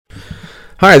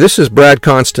Hi, this is Brad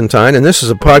Constantine, and this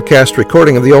is a podcast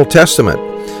recording of the Old Testament.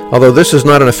 Although this is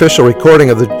not an official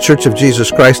recording of the Church of Jesus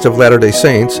Christ of Latter-day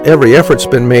Saints, every effort's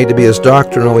been made to be as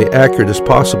doctrinally accurate as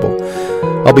possible.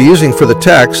 I'll be using for the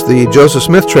text the Joseph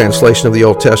Smith translation of the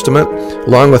Old Testament,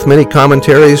 along with many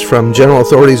commentaries from general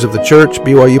authorities of the Church,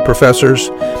 BYU professors,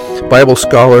 Bible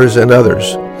scholars, and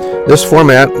others. This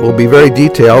format will be very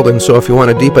detailed, and so if you want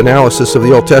a deep analysis of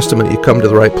the Old Testament, you come to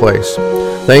the right place.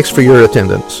 Thanks for your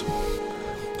attendance.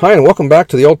 Hi, and welcome back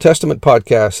to the Old Testament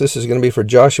podcast. This is going to be for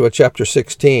Joshua chapter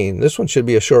 16. This one should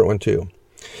be a short one too.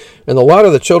 And the lot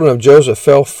of the children of Joseph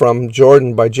fell from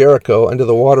Jordan by Jericho unto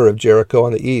the water of Jericho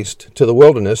on the east, to the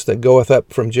wilderness that goeth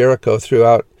up from Jericho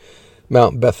throughout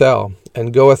Mount Bethel,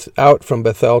 and goeth out from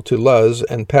Bethel to Luz,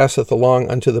 and passeth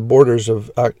along unto the borders of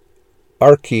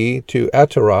Arki to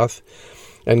Ataroth,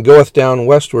 and goeth down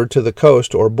westward to the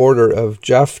coast or border of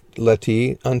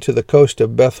Japhleti unto the coast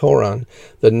of Beth-horon,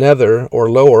 the nether or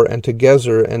lower, and to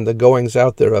Gezer, and the goings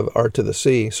out thereof are to the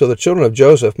sea. So the children of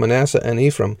Joseph, Manasseh, and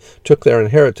Ephraim took their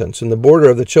inheritance. And the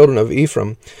border of the children of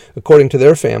Ephraim, according to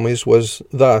their families, was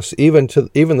thus: even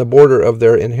the border of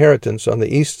their inheritance on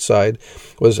the east side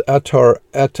was Ataroth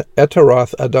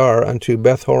Adar unto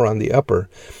Beth-horon the upper,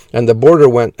 and the border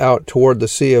went out toward the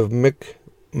sea of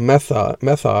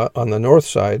Metha on the north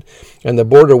side, and the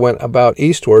border went about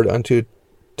eastward unto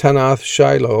Tanath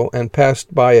Shiloh, and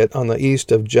passed by it on the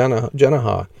east of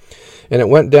Jenahah. And it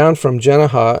went down from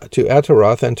Jenahah to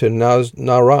Ataroth and to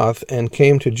Narath, and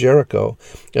came to Jericho,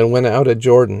 and went out at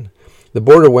Jordan. The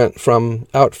border went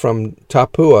out from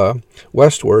Tapua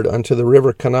westward unto the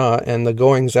river Kanah, and the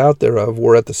goings out thereof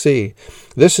were at the sea.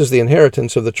 This is the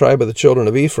inheritance of the tribe of the children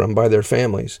of Ephraim by their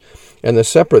families. And the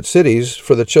separate cities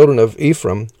for the children of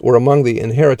Ephraim were among the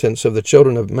inheritance of the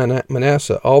children of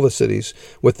Manasseh, all the cities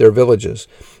with their villages.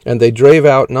 And they drave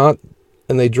not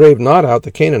out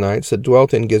the Canaanites that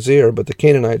dwelt in Gezer, but the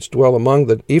Canaanites dwell among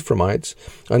the Ephraimites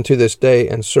unto this day,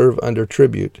 and serve under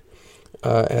tribute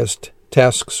as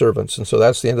task servants. And so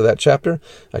that's the end of that chapter.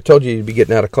 I told you you'd be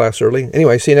getting out of class early.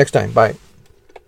 Anyway, see you next time. Bye.